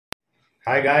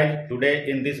Hi guys,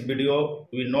 today in this video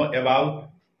we know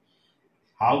about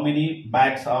how many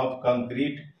bags of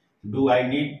concrete do I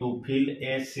need to fill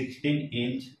a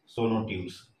 16-inch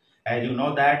sonotubes. As you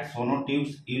know that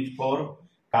sonotubes used for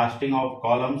casting of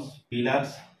columns,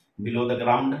 pillars below the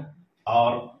ground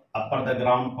or upper the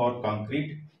ground for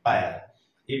concrete pier.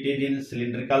 It is in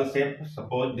cylindrical shape.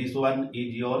 Suppose this one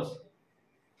is yours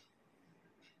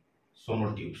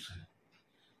sonotubes.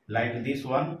 Like this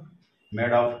one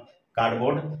made of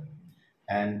cardboard,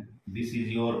 and this is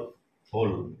your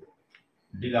hole.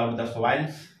 Dig out the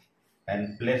soils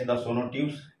and place the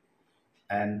sonotubes,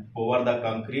 and over the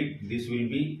concrete this will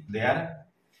be their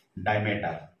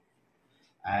diameter,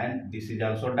 and this is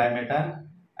also diameter,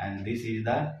 and this is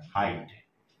the height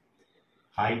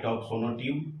of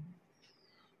sonotube,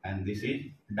 and this is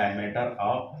diameter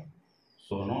of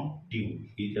sonotube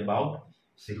is about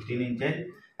 16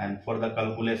 inches. And for the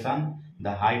calculation,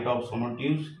 the height of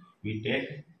sonotubes we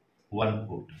take 1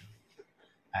 foot,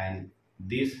 and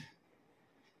this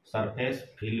surface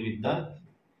fill with the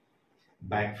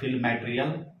backfill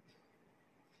material,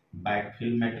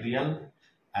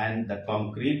 and the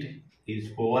concrete is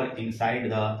poured inside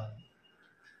the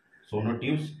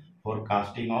sonotubes for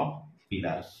casting of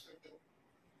pillars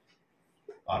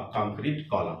or concrete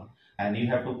column. And you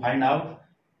have to find out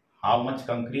how much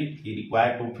concrete is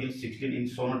required to fill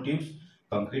 16-inch sonotubes.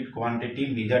 Concrete quantity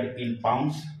measured in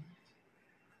pounds,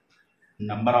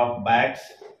 number of bags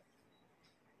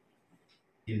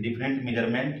in different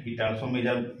measurement. It also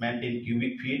measurement in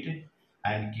cubic feet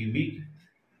and cubic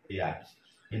yards.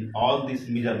 In all this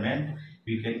measurement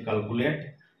we can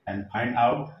calculate and find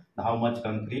out how much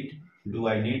concrete do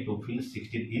I need to fill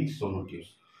 16-inch sonotubes.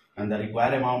 And the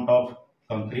required amount of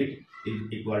concrete is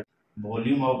equal.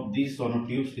 Volume of these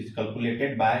sonotubes is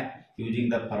calculated by using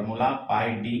the formula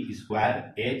pi d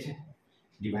square h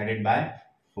divided by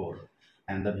 4,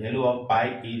 and the value of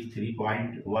pi is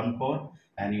 3.14,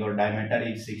 and your diameter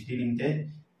is 16 inches.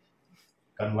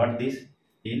 Convert this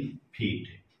in feet.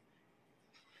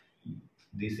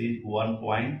 This is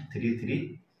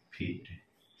 1.33 feet.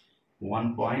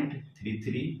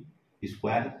 1.33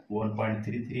 square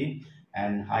 1.33,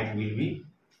 and height will be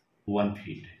 1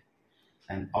 feet.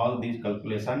 And all these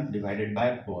calculation divided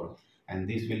by 4, and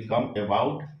this will come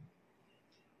about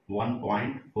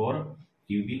 1.4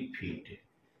 cubic feet.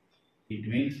 It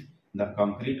means the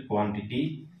concrete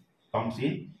quantity comes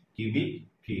in cubic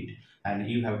feet, and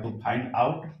you have to find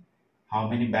out how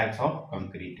many bags of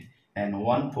concrete. And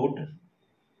 1 foot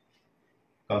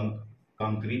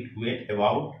concrete weight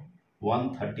about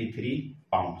 133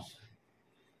 pounds.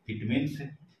 It means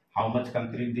how much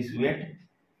concrete this weight,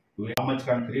 how much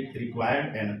concrete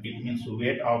required, and it means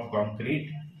weight of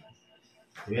concrete.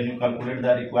 When you calculate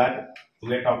the required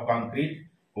weight of concrete,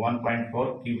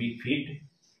 1.4 cubic feet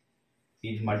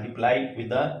is multiplied with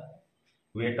the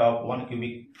weight of 1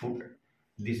 cubic foot.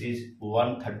 This is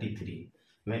 133.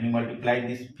 When you multiply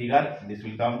this figure, this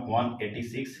will come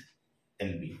 186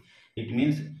 lb. It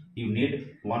means you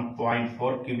need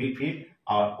 1.4 cubic feet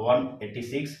or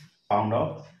 186 pound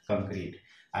of concrete,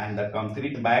 and the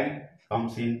concrete bag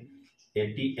comes in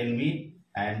 80 lb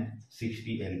and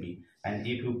 60 lb. And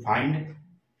if you find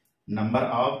number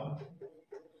of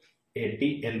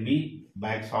 80 lb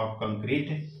bags of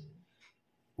concrete,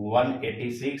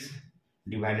 186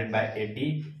 divided by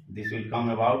 80, this will come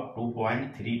about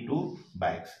 2.32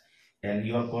 bags. And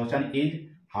your question is,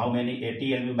 how many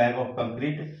 80 lb bag of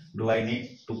concrete do I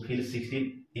need to fill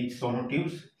 16-inch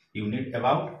sonotubes? You need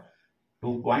about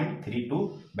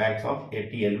 2.32 bags of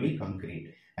 80 lb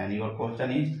concrete. And your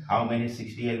question is, how many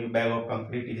 60 lb bag of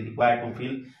concrete is required to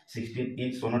fill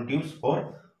 16-inch sonotubes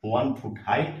for 1 foot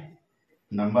height?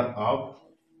 Number of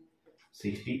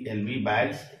 60 lb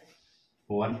bags,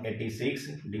 186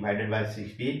 divided by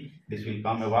 60, this will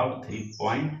come about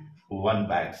 3.1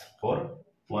 bags for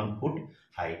 1 foot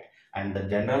height. And the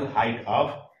general height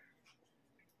of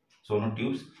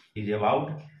sonotubes is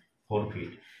about 4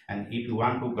 feet. And if you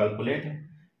want to calculate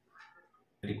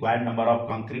required number of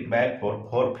concrete bag for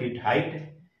 4 feet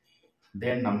height,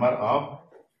 then number of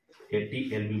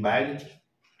 80 lb bag,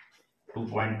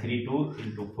 2.32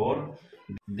 into 4,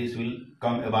 this will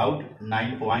come about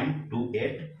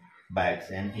 9.28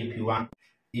 bags. And if you want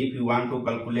to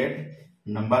calculate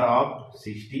number of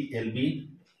 60 lb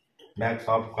bags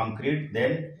of concrete,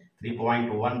 then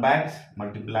 3.1 bags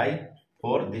multiply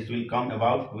 4, this will come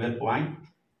about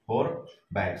 12.4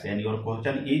 bags. And your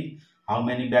question is, how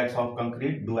many bags of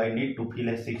concrete do I need to fill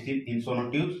a 16-inch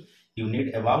sonotubes? You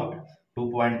need about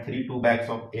 2.32 bags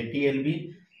of 80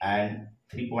 lb and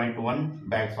 3.1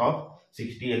 bags of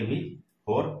 60 lb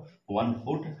for 1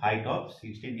 foot height of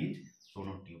 16-inch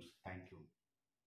sonotube.